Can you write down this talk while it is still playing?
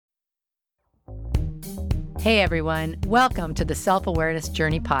Hey everyone, welcome to the Self-Awareness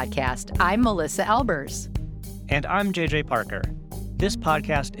Journey podcast. I'm Melissa Albers. And I'm JJ Parker. This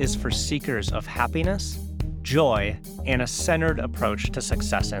podcast is for seekers of happiness, joy, and a centered approach to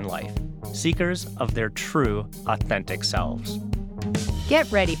success in life. Seekers of their true, authentic selves.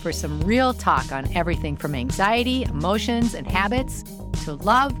 Get ready for some real talk on everything from anxiety, emotions, and habits to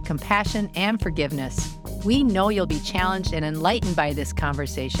love, compassion, and forgiveness. We know you'll be challenged and enlightened by this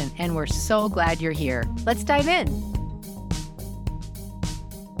conversation, and we're so glad you're here. Let's dive in.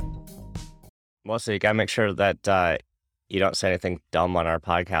 Melissa, you gotta make sure that you don't say anything dumb on our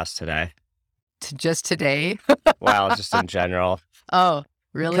podcast today. Just today? Well, just in general. Oh,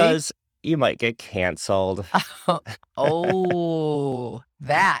 really? Because you might get canceled. Oh,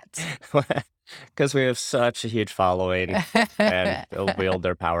 that. Because we have such a huge following and they'll wield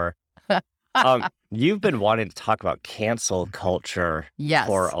their power. You've been wanting to talk about cancel culture Yes,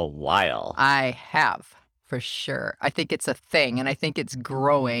 for a while. I have, for sure. I think it's a thing, and I think it's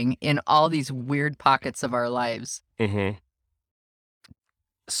growing in all these weird pockets of our lives. Mm-hmm.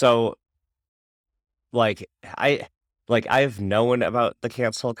 So, I've known about the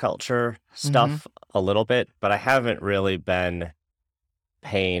cancel culture stuff a little bit, but I haven't really been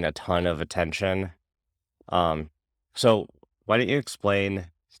paying a ton of attention. So why don't you explain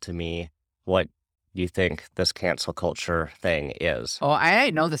to me what you think this cancel culture thing is? Oh,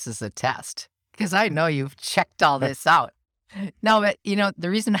 I know this is a test because I know you've checked all this out. No, but the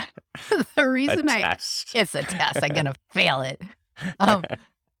reason, Test. it's a test. I'm gonna fail it.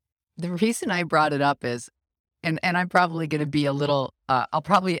 The reason I brought it up is, and I'm probably gonna be a little. I'll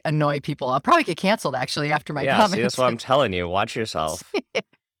probably annoy people. I'll probably get canceled actually after my Yeah, comments. see, that's what I'm telling you. Watch yourself.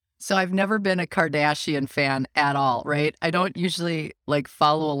 So I've never been a Kardashian fan at all, right? I don't usually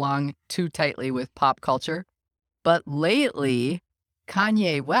follow along too tightly with pop culture. But lately,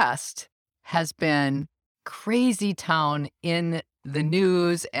 Kanye West has been crazy town in the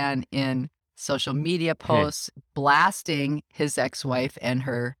news and in social media posts, blasting his ex-wife and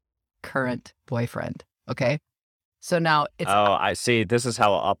her current boyfriend. Okay. So now it's. Oh, I see. This is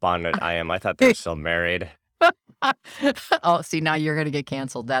how up on it I am. I thought they were still married. Oh, see, now you're going to get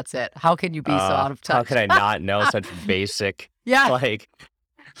canceled. That's it. How can you be so out of touch? How could I not know such basic, Yeah.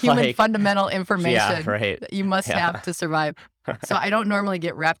 Human fundamental yeah, information right. that you must have to survive. So I don't normally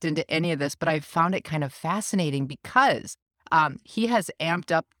get wrapped into any of this, but I found it kind of fascinating because he has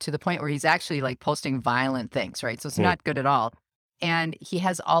amped up to the point where he's actually posting violent things, right? So it's not good at all. And he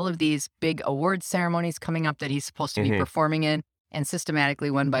has all of these big award ceremonies coming up that he's supposed to be performing in, and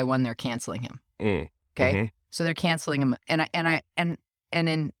systematically one by one they're canceling him. Okay, so they're canceling him, and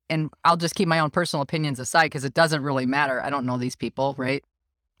I'll just keep my own personal opinions aside because it doesn't really matter. I don't know these people, right?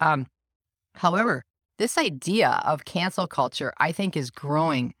 However, this idea of cancel culture, I think, is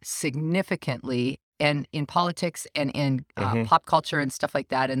growing significantly and in politics and in pop culture and stuff like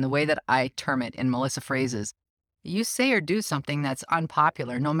that. And the way that I term it in Melissa phrases, you say or do something that's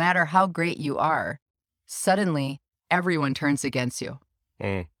unpopular, no matter how great you are, suddenly everyone turns against you.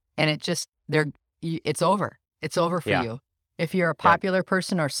 And it just, it's over. It's over for you. If you're a popular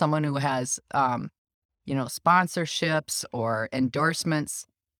person or someone who has, sponsorships or endorsements,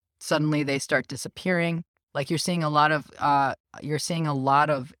 suddenly they start disappearing. You're seeing a lot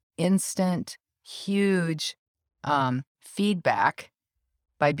of instant, huge feedback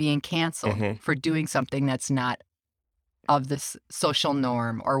by being canceled for doing something that's not of this social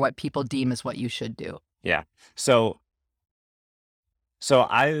norm or what people deem as what you should do. Yeah. So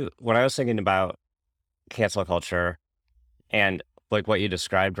when I was thinking about cancel culture and what you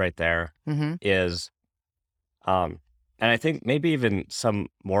described right there is, and I think maybe even some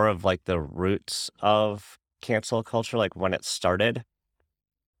more of the roots of cancel culture, when it started,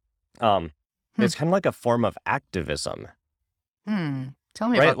 it's kind of like a form of activism. Tell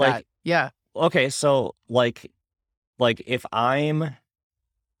me Right? about that. Yeah. Okay. So if I'm a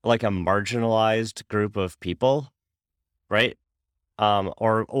marginalized group of people, right?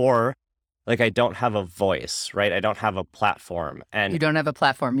 Or I don't have a voice, right? I don't have a platform, and You don't have a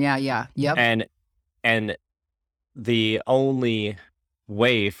platform. Yeah. Yep. and the only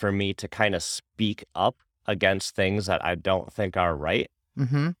way for me to kind of speak up against things that I don't think are right,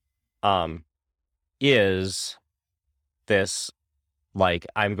 is this,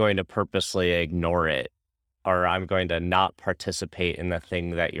 I'm going to purposely ignore it, or I'm going to not participate in the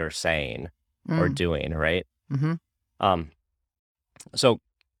thing that you're saying or doing, right? So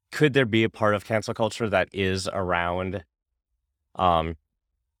could there be a part of cancel culture that is around,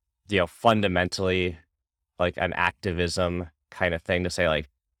 fundamentally an activism kind of thing to say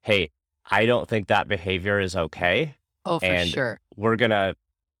hey, I don't think that behavior is okay. Oh, for and sure. we're gonna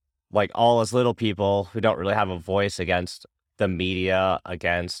like all us little people who don't really have a voice against the media,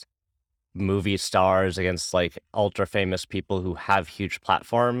 against movie stars, against like ultra famous people who have huge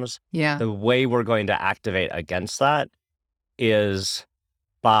platforms, Yeah. the way we're going to activate against that is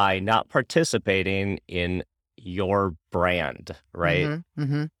by not participating in your brand, right? Mhm.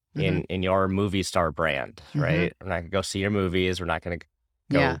 Mhm. Mhm. In your movie star brand, Mhm. right? We're not gonna go see your movies. We're not gonna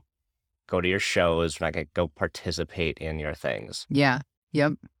Yeah. go to your shows. We're not gonna go participate in your things. Yeah.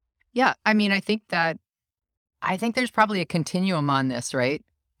 Yep. Yeah. I mean, I think there's probably a continuum on this, right?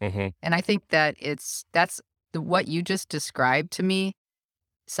 Hmm. And I think that that's what you just described to me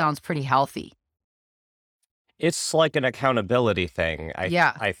sounds pretty healthy. It's like an accountability thing.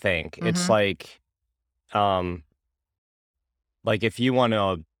 Yeah. I think it's Mhm. um like if you want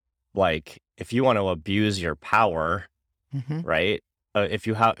to abuse your power, Mhm. right? If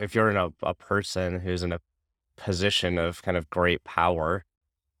you're in a person who's in a position of kind of great power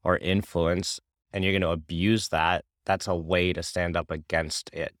or influence, and you're going to abuse that, that's a way to stand up against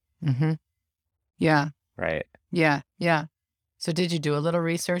it, Mhm. Yeah. right? Yeah. Yeah. So did you do a little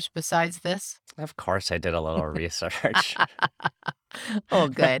research besides this? Of course, I did a little research. Oh,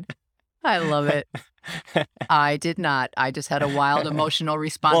 good. I love it. I did not. I just had a wild emotional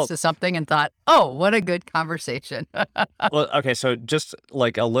response Well, to something and thought, "Oh, what a good conversation." okay, so just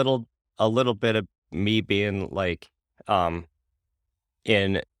like a little bit of me being like um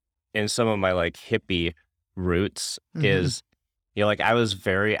in some of my like hippie roots Mhm. is, like I was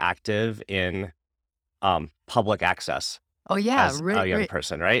very active in public access Oh, yeah, as a young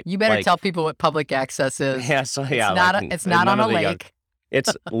person, right? you better Like tell people what public access is. yeah, so yeah, like It's not on none a of the young lake.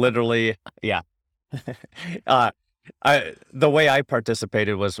 it's literally yeah. uh the way I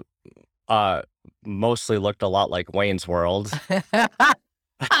participated was uh mostly looked a lot like Wayne's World.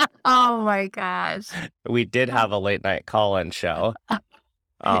 Oh my gosh. We did have a late night call-in show.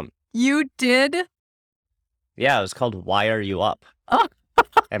 Um You did? yeah, it was called Why Are You Up? Oh.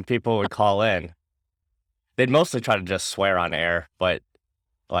 And people would call in. They'd mostly try to just swear on air, but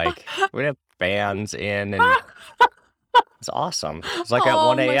like we'd have bands in and it's awesome. It's like at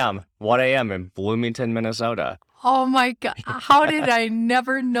Oh my 1 a.m. in Bloomington, Minnesota. oh my god. How did I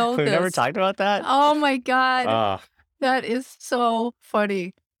never know We've never this? talked about that? Oh my god. Uh, That is so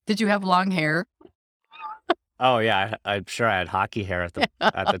funny. Did you have long hair? oh yeah, I'm sure I had hockey hair at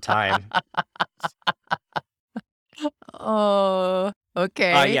the time. Oh,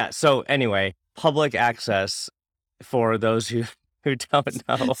 okay. Yeah, so anyway, public access for those who who don't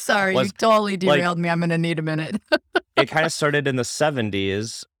know Sorry, you was totally like derailed me. I'm gonna need a minute. it kind of started in the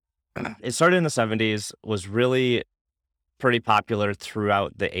 70s. It started in the 70s, was really pretty popular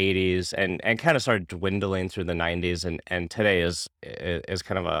throughout the 80s and kind of started dwindling through the 90s and today is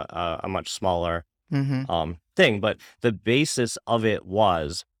kind of a much smaller Mhm. thing, but the basis of it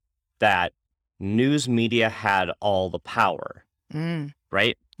was that news media had all the power, Mm.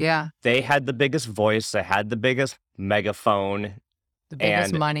 right? Yeah. They had the biggest voice, they had the biggest megaphone The biggest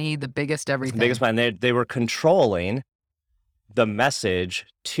and money, the biggest the biggest everything. man. They were controlling the message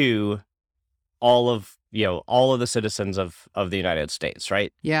to all of the citizens of the United States,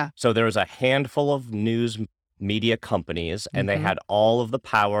 right? Yeah. So there was a handful of media companies, and they Mhm. had all of the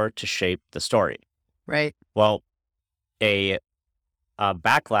power to shape the story. Right. Well, a, a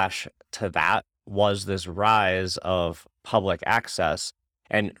backlash to that was this rise of public access.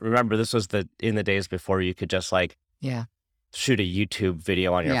 And remember, this was in the days before you could just like Yeah. shoot a YouTube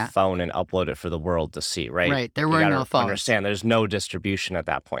video on your Yeah. phone and upload it for the world to see, right? Right. There You were got no to phones. understand there's no distribution at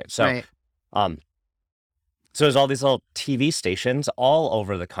that point. Right. Um, so there's all these little TV stations all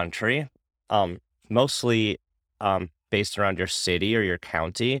over the country, um, mostly based around your city or your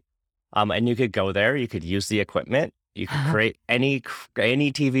county. And you could go there, you could use the equipment, you could create any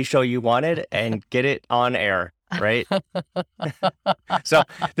TV show you wanted and get it on air, right? So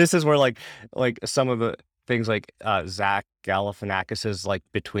this is where like some of the things like Zach Galifianakis's like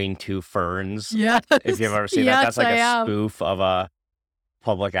Between Two Ferns. Yes. If you've ever seen that, that's Yes, like I a have. spoof of a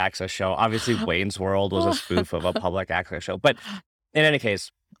public access show. Obviously, Wayne's World was a spoof of a public access show. But in any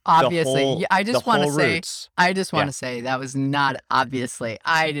case, Obviously. Yeah, the whole roots. I just Yeah. wanna say that was not obviously.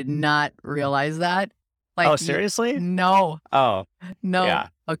 I did not realize that. Oh, Like, you seriously? no, Oh, no. yeah.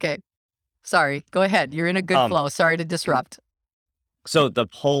 Okay. Sorry. Go ahead. You're in a good Um, flow. Sorry to disrupt. so the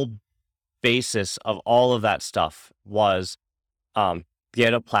whole basis of all of that stuff was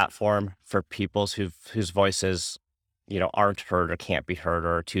get a platform for people's whose voices, aren't heard or can't be heard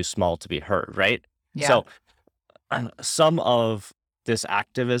or are too small to be heard, right? Yeah. So some of this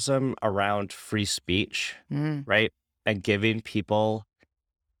activism around free speech, Mm. right? And giving people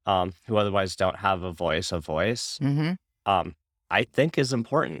who otherwise don't have a voice, Mhm. I think is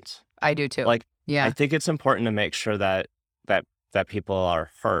important. I do too. Like, I Yeah. think it's important to make sure that people are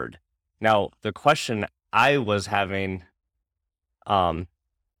heard. Now, the question I was having um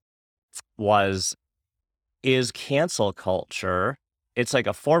was, is cancel culture, it's like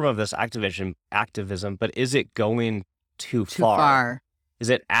a form of this activism, but is it going too Too far? far. Is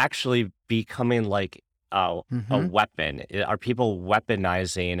it actually becoming like a Mhm. weapon? Are people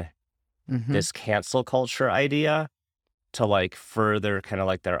weaponizing Mhm. this cancel culture idea to like further kind of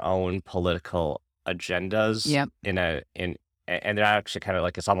like their own political agendas Yep. and they're actually kind of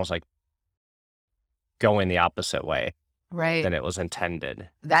like, it's almost like going the opposite way Right. than it was intended.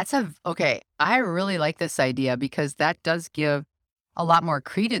 Okay. I really like this idea because that does give a lot more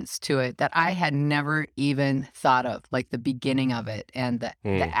credence to it that I had never even thought of, like the beginning of it and the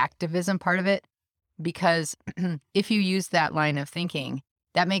Hmm. activism part of it. Because if you use that line of thinking,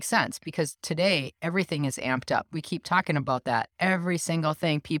 that makes sense because today everything is amped up. We keep talking about that. Every single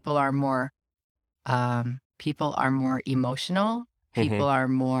thing, people are more emotional. Hmm. People are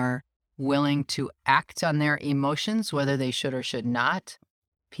more willing to act on their emotions, whether they should or should not.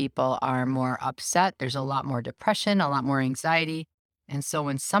 People are more upset. There's a lot more depression, a lot more anxiety. And so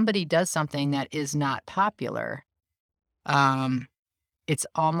when somebody does something that is not popular, um, it's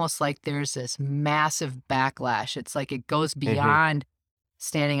almost like there's this massive backlash. It's like it goes Hmm. beyond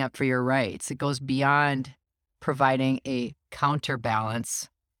standing up for your rights. It goes beyond providing a counterbalance.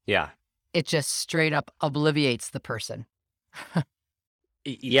 Yeah. It just straight up obliviates the person.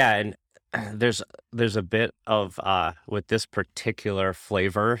 Yeah, and there's a bit of with this particular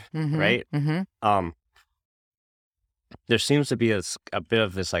flavor, Mhm, right? mhm. Um, there seems to be a bit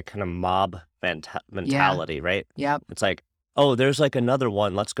of this like kind of mob Yeah, mentality, right? yep, It's like, oh, there's like another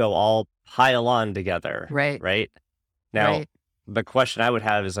one. Let's go all pile on together, right, right? Now, right. the question I would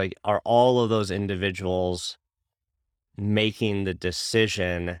have is like, are all of those individuals making the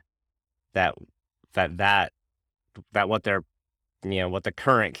decision that that that that what they're what the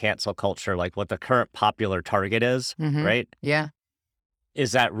current cancel culture, like what the current popular target is, Mhm. right? Yeah,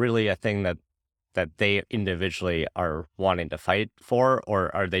 Is that really a thing that they individually are wanting to fight for,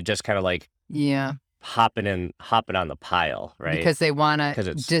 or are they just kind of like yeah, hopping on the pile, right? because they wanna Because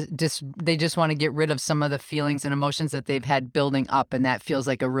it's they just wanna get rid of some of the feelings and emotions that they've had building up, and that feels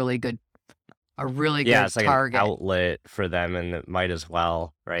like a really yeah, good it's like an target. outlet for them, and it might as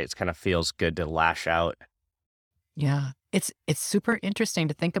well, right? It's kind of feels good to lash out. Yeah. It's super interesting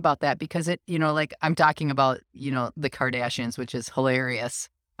to think about that because like I'm talking about, the Kardashians, which is hilarious.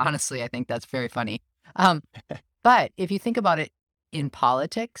 Honestly, I think that's very funny. Um, but if you think about it in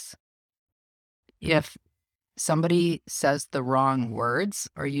politics, if somebody says the wrong words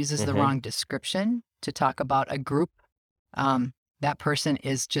or uses the Hmm. wrong description to talk about a group, that person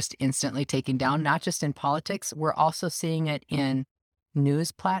is just instantly taken down, not just in politics. We're also seeing it in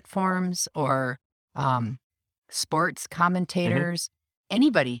news platforms or um, sports Hmm. commentators,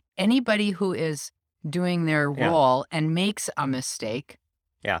 anybody who is doing their Yeah, role and makes a mistake,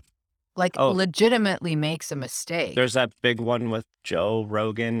 yeah. like Oh, legitimately makes a mistake. there's that big one with Joe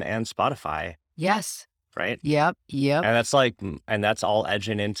Rogan and Spotify, Yes. right? Yep. Yep. And that's like, and that's all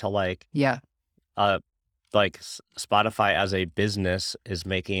edging into Yeah. uh, like Spotify as a business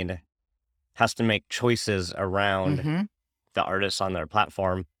has to make choices around Mm-hmm. the artists on their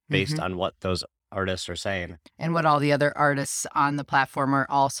platform based Mm-hmm. on what those artists are saying. And what all the other artists on the platform are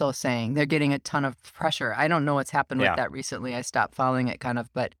also saying. They're getting a ton of pressure. I don't know what's happened with Yeah. that recently. I stopped following it kind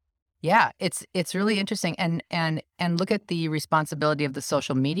of, but yeah, it's really interesting. And look at the responsibility of the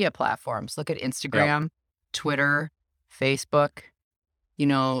social media platforms. Look at Yep. Instagram, Twitter, Facebook, you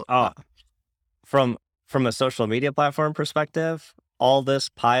know, Oh, from a social media platform perspective, all this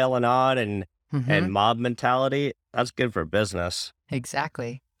piling on mhm, and mob mentality, that's good for business.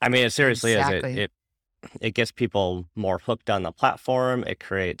 exactly. I mean, it seriously is. Exactly. It gets people more hooked on the platform. It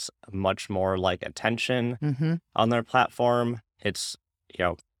creates much more like attention Mhm. on their platform. It's you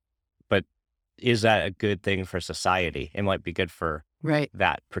know, but is that a good thing for society? It might be good for Right.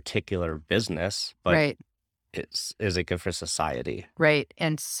 that particular business, but Right. is it good for society? Right.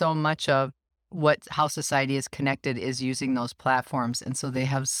 And so much of how society is connected is using those platforms. And so they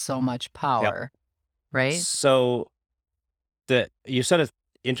have so much Yep. power, right? So you said an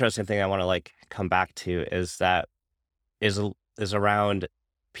interesting thing I want to like come back to is that is around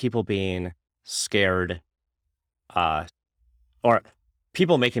people being scared, uh, or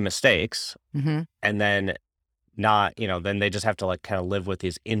people making mistakes Mhm. and then not, then they just have to like kind of live with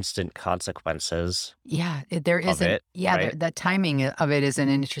these instant consequences Yeah, there of isn't it, yeah, right? the timing of it is an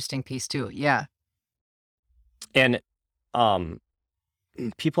interesting piece too. Yeah. And um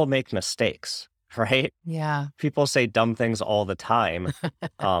people make mistakes. right? Yeah. People say dumb things all the time.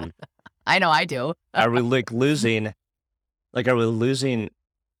 Um, I know I do. are we are we losing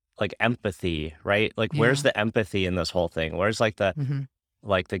like empathy, right? Like, where's Yeah. the empathy in this whole thing? Where's Hmm.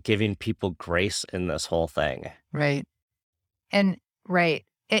 like the giving people grace in this whole thing? Right. And right.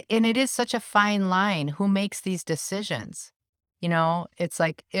 And it is such a fine line. Who makes these decisions? It's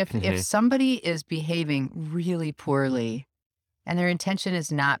like if Hmm. somebody is behaving really poorly and their intention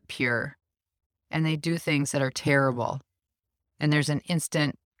is not pure and they do things that are terrible and there's an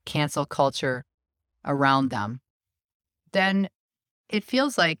instant cancel culture around them, then it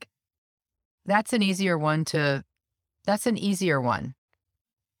feels like that's an easier one to that's an easier one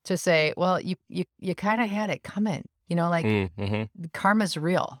to say, well, you kind of had it coming, like Mm-hmm. karma's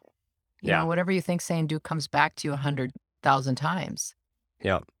real. Yeah. Whatever you think, say, and do comes back to you 100,000 times.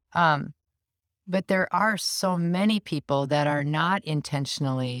 Yeah. Um, but there are so many people that are not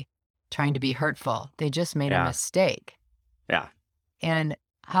intentionally trying to be hurtful. They just made a Yeah. mistake. Yeah. And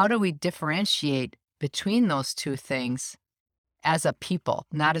how do we differentiate between those two things as a people,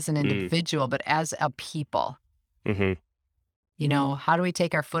 not as an Mm. individual, but as a people? Hmm. How do we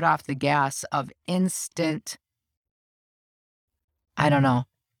take our foot off the gas of instant, I don't know,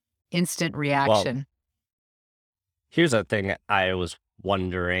 instant Well, reaction? here's a thing I was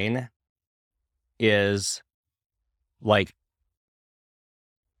wondering is like,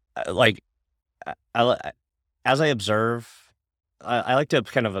 like as I observe, I like to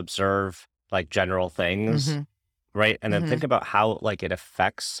kind of observe like general things, Mm-hmm. right? And then Mm-hmm. think about how like it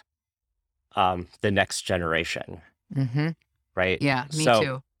affects the next generation, Mm-hmm. right? Yeah, me So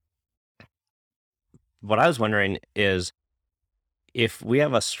too. what I was wondering is if we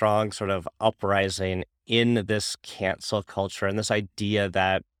have a strong sort of uprising in this cancel culture and this idea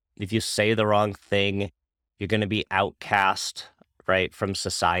that if you say the wrong thing, you're going to be outcast, right, from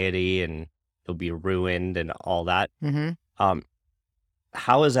society and you'll be ruined and all that. Mm-hmm. Um,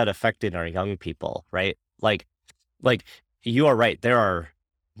 how is that affecting our young people, right? Like you are right. There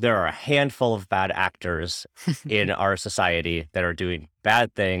are a handful of bad actors in our society that are doing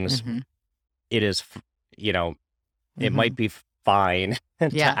bad things. Mm-hmm. It is, you know, it Mm-hmm. might be fine to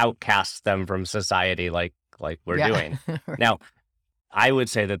Yeah. outcast them from society like we're Yeah. doing. Right. Now, I would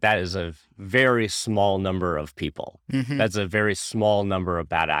say that that is a very small number of people. Mm-hmm. That's a very small number of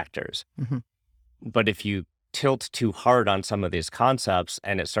bad actors. Mm-hmm. But if you tilt too hard on some of these concepts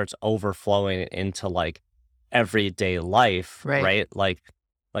and it starts overflowing into like everyday life, Right. right? Like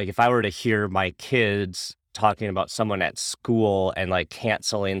if I were to hear my kids talking about someone at school and like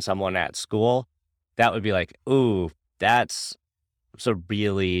canceling someone at school, that would be like, ooh, that's a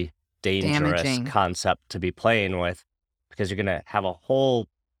really dangerous Damaging. concept to be playing with because you're going to have a whole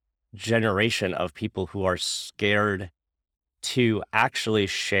generation of people who are scared to actually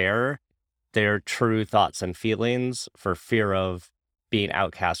share their true thoughts and feelings for fear of being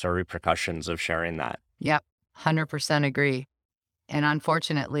outcast or repercussions of sharing that. Yep. 100% agree. And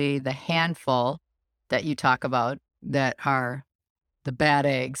unfortunately, the handful that you talk about that are the bad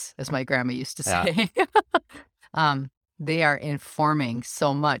eggs, as my grandma used to Yeah. say, um, they are informing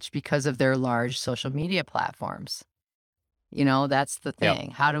so much because of their large social media platforms. That's the Yep.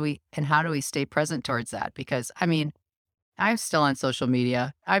 thing. How do we stay present towards that? Because I mean, I'm still on social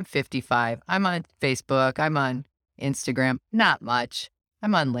media. I'm 55. I'm on Facebook. I'm on Instagram. Not much.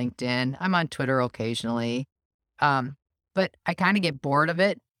 I'm on LinkedIn. I'm on Twitter occasionally. Um, but I kind of get bored of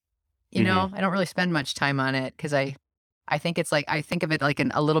it. Hmm. I don't really spend much time on it because I think it's like I think of it like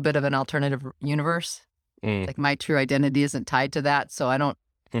a little bit of an alternative universe. Mm. Like my true identity isn't tied to that, so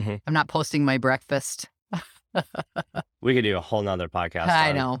Hmm. I'm not posting my breakfast. We could do a whole nother podcast I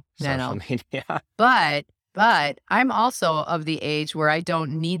on know, I social know. media. But I'm also of the age where I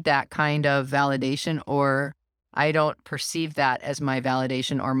don't need that kind of validation, or I don't perceive that as my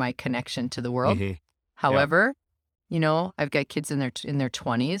validation or my connection to the world. Hmm. Yep. However, I've got kids in their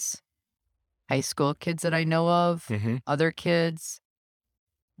 20s, high school kids that I know of, Hmm. other kids.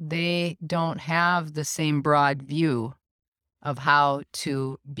 They don't have the same broad view of how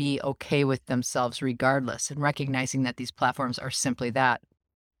to be okay with themselves regardless, and recognizing that these platforms are simply that.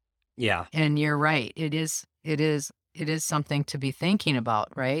 Yeah. And you're right. It is something to be thinking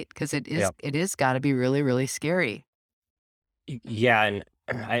about, right? Because Yep. it is got to be really, really scary. Yeah. And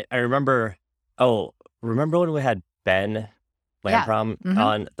I remember, oh, remember when we had Ben Yeah. Lamprom Mm-hmm.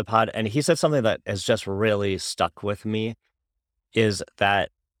 on the pod? And he said something that has just really stuck with me is that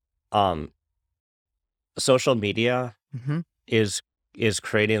um social media Mm-hmm. is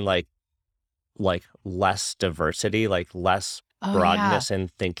creating like less diversity, like less Oh yeah. broadness in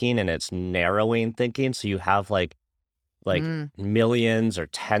thinking, and it's narrowing thinking. So you have like like Mm. millions or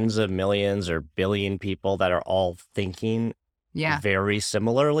tens of millions or billion people that are all thinking Yeah. very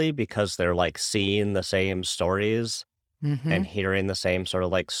similarly because they're like seeing the same stories Mm-hmm. and hearing the same sort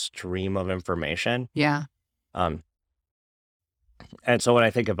of like stream of information. Yeah. Um, and so when I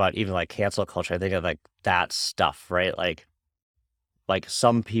think about even like cancel culture, I think of like that stuff, right? Like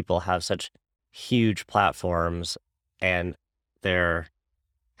some people have such huge platforms and they're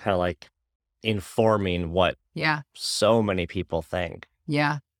kind of like informing what Yeah. so many people think.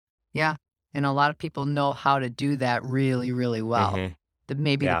 Yeah. Yeah. And a lot of people know how to do that really, really well. Hmm.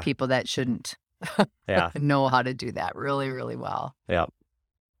 Maybe the Yeah. people that shouldn't Yeah. know how to do that really, really well. Yeah.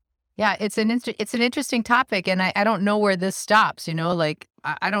 Yeah, it's an interesting topic, and I don't know where this stops. Like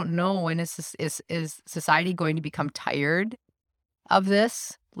I don't know when is society going to become tired of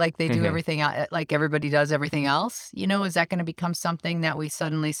this, like they do Hmm. everything like everybody does everything else. Is that going to become something that we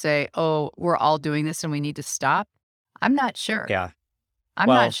suddenly say, oh, we're all doing this and we need to stop? I'm not sure. Yeah. I'm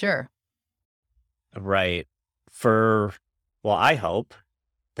not Well, sure. right. Well, I hope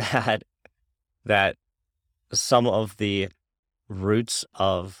that that some of the roots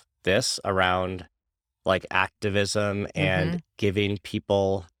of this around like activism and Hmm. giving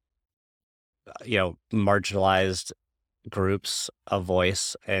people, marginalized groups a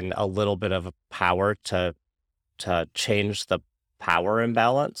voice and a little bit of power to change the power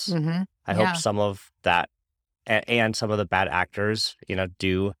imbalance. Hmm. I hope Yeah. some of that and some of the bad actors,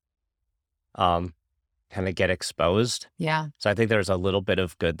 do um kind of get exposed. Yeah. So I think there's a little bit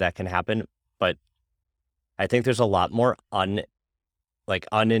of good that can happen, but I think there's a lot more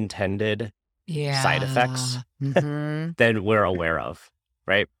unintended side effects Yeah. Hmm. than we're aware of,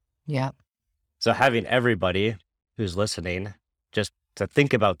 right? Yeah. So having everybody who's listening just to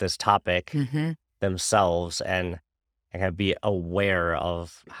think about this topic Hmm. themselves and kind of be aware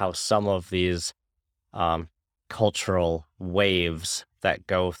of how some of these um, cultural waves that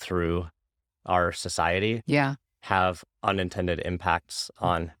go through our society Yeah. have unintended impacts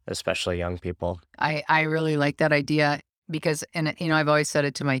on especially young people. I really like that idea because, and I've always said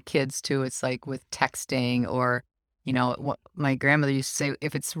it to my kids too. It's like with texting or, what my grandmother used to say,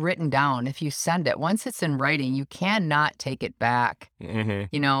 if it's written down, if you send it, once it's in writing, you cannot take it back, Hmm.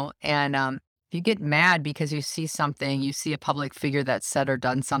 and if you get mad because you see something, you see a public figure that said or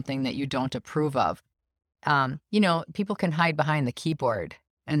done something that you don't approve of, people can hide behind the keyboard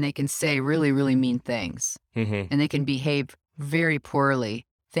and they can say really, really mean things Hmm. and they can behave very poorly,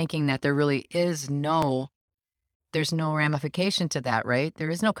 thinking that there's no ramification to that, right? There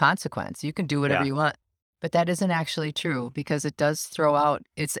is no consequence. You can do whatever Yeah. you want. But that isn't actually true because it does throw out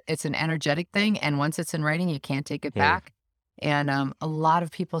it's an energetic thing, and once it's in writing, you can't take it Mm-hmm. back. And a lot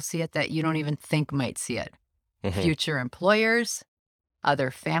of people see it that you don't even think might see it. Hmm. Future employers,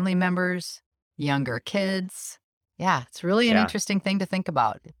 other family members, younger kids. Yeah, it's really an Yeah. interesting thing to think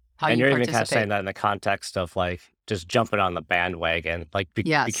about how And you you're even kind of participate. saying that in the context of like just jumping on the bandwagon. Like be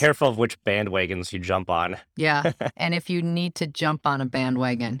Yes. careful of which bandwagons you jump on. Yeah. And if you need to jump on a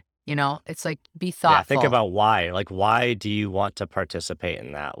bandwagon, it's like be Yeah, think thoughtful. about why. Like, why do you want to participate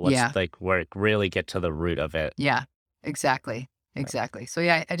in that? What's Yeah. like where really get to the root of it? Yeah. Exactly. Exactly. So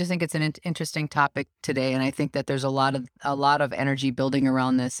yeah, I just think it's an interesting topic today, and I think that there's a lot of energy building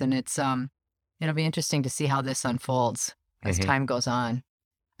around this, and it'll be interesting to see how this unfolds as Hmm. time goes on.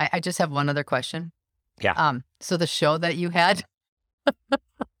 I just have one other question. Yeah. So the show that you had,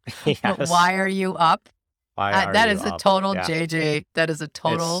 Yes. Why Are You Up? Why are That you is a up? total Yeah. JJ. That is a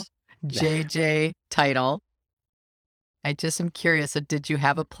total It's JJ title. I just am curious. Did you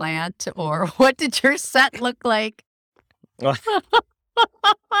have a plant, or what did your set look like?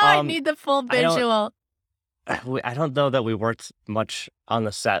 I um need the full I don't visual. I don't know that we worked much on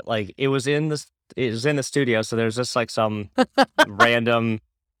the set. Like it was in the studio, so there's just like some random,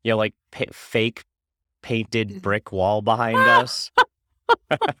 like fake painted brick wall behind us.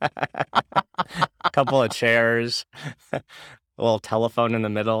 A couple of chairs, a little telephone in the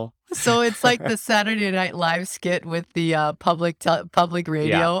middle. So it's like the Saturday Night Live skit with the public Yeah,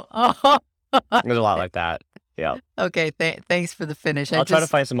 radio. Oh, there's a lot like that. Yeah. okay. Thanks for the finish. I'll try to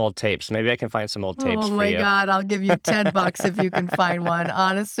find some old tapes. Maybe I can find some old tapes Oh for my you. God, I'll give you $10 if you can find one.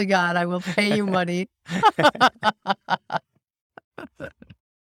 Honest to God, I will pay you money.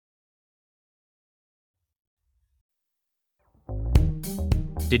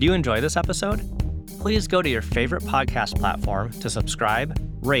 Did you enjoy this episode? Please go to your favorite podcast platform to subscribe,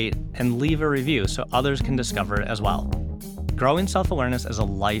 rate, and leave a review so others can discover it as well. Growing self-awareness is a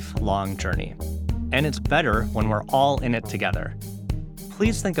lifelong journey, and it's better when we're all in it together.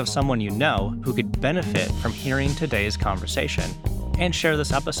 Please think of someone you know who could benefit from hearing today's conversation and share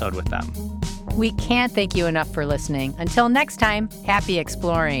this episode with them. We can't thank you enough for listening. Until next time, happy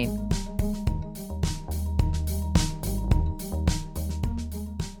exploring.